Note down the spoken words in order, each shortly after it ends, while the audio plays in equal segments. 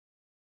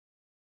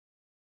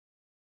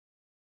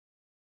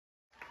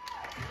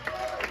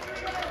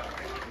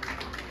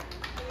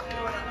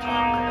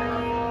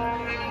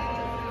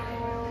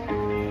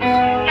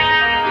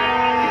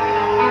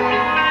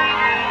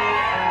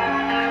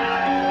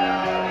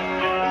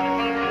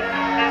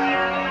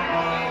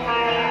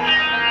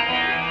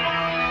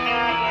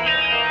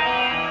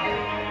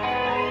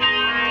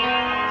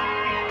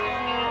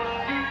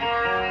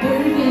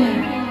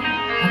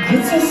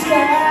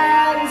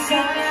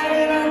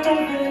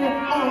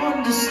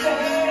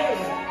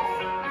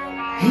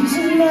It's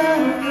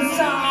another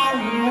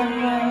song of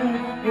my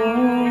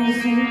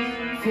rosy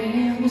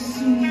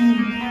fantasy.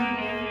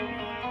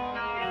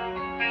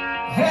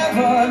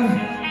 Heaven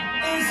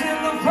is in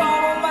the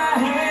palm of my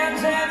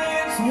hands and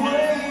it's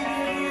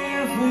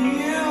waiting for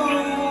you.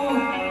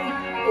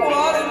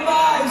 What am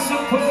I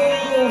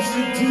supposed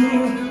to do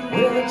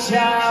with a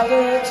child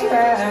of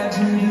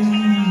tragedy?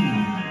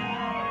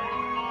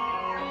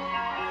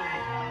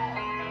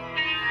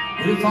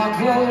 If I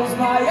close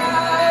my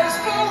eyes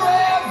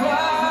forever,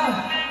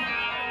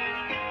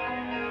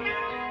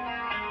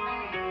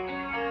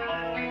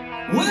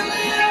 will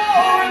it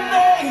all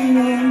remain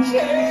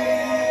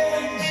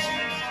unchanged?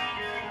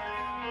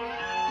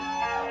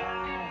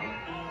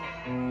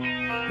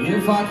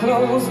 If I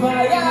close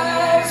my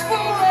eyes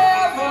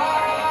forever,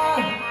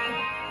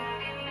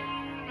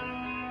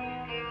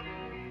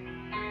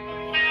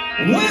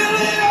 will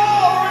it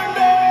all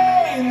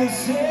remain the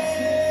same?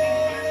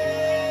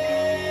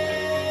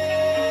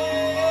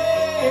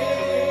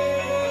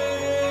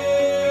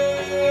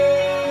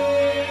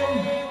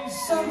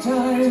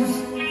 Sometimes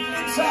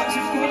it's hard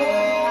to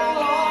hold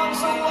on,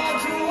 so hard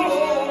to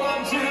hold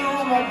on to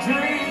my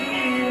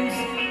dreams.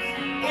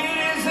 It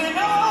isn't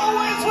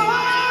always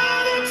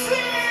what it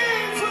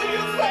seems when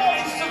you're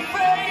face to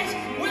face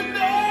with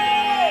me.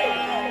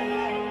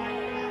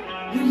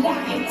 You're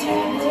like a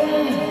devil,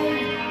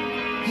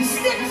 you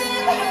stick in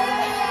the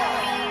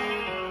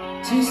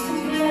head, taste the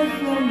blood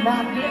from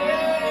my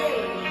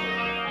blade.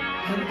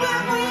 And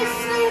when we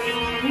sleep,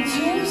 we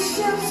chase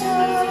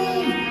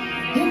shelter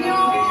in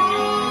your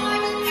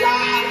warm and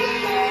dark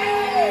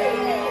bed.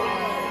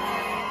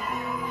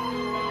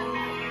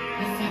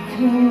 If I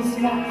close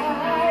my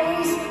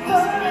eyes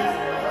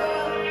forever,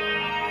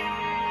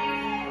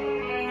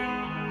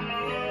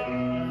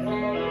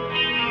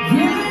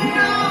 will it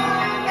all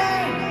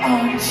remain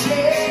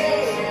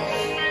unchanged?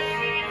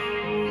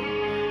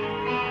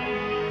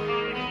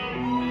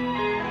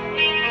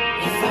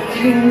 If I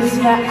close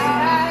my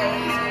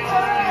eyes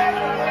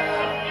forever,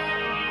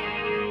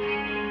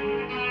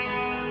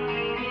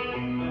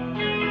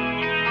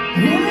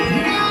 will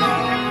it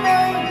all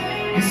remain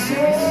the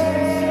same?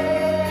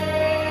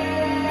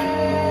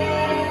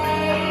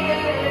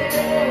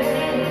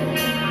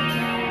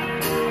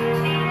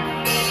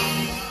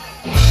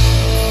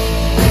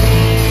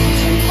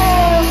 You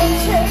never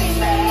take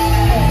me.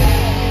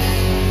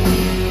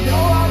 No,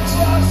 I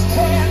just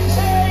can't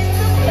take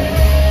the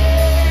blame.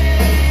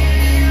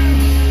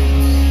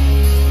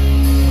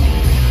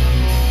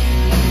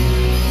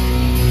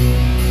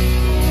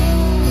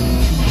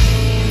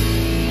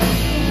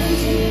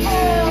 You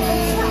never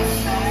touch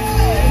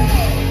me.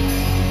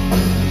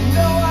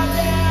 No, I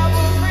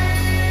never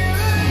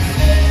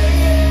feel the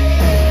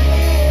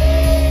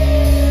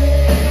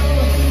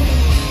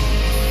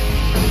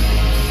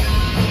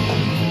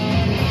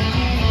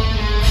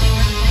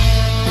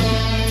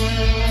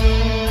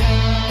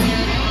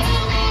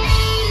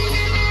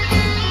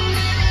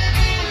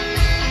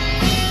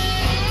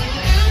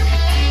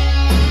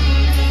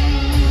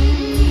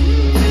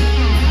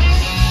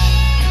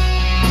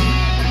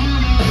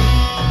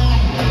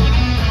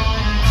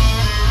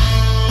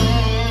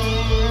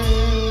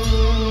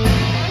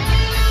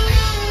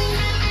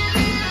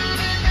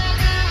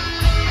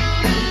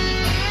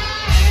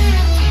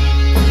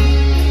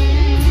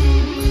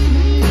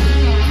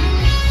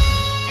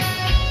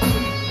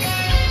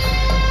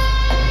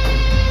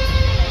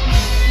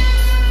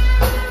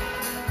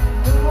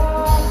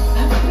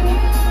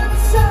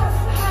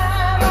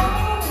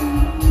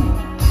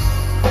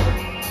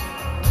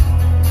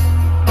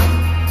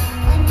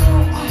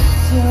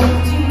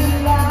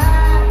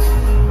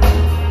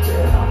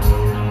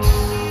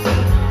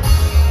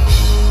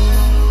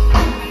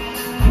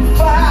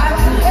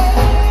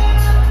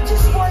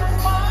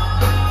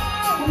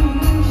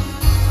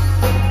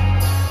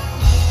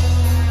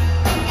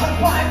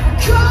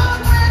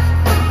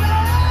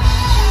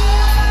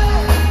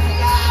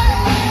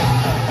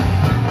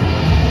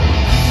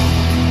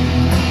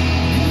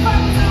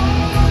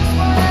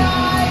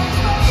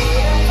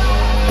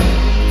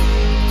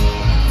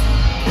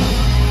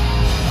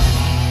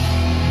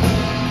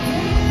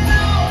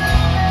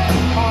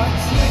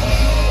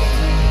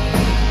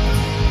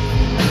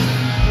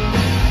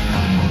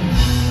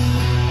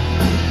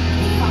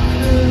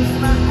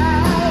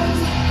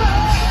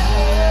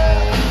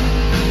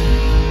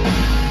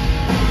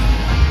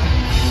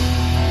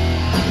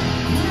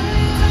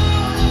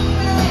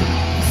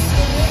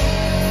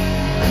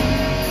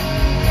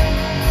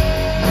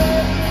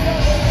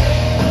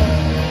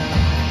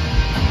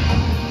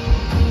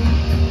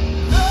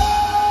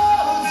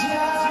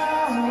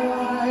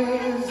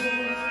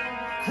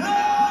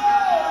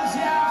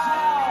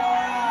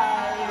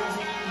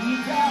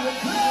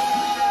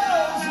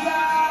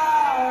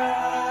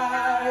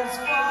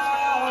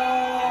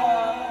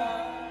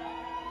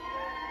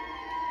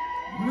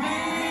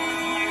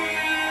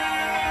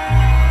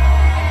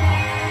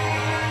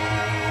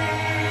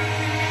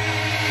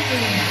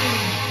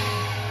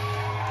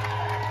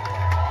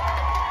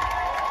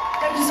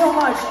Thank you so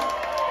much.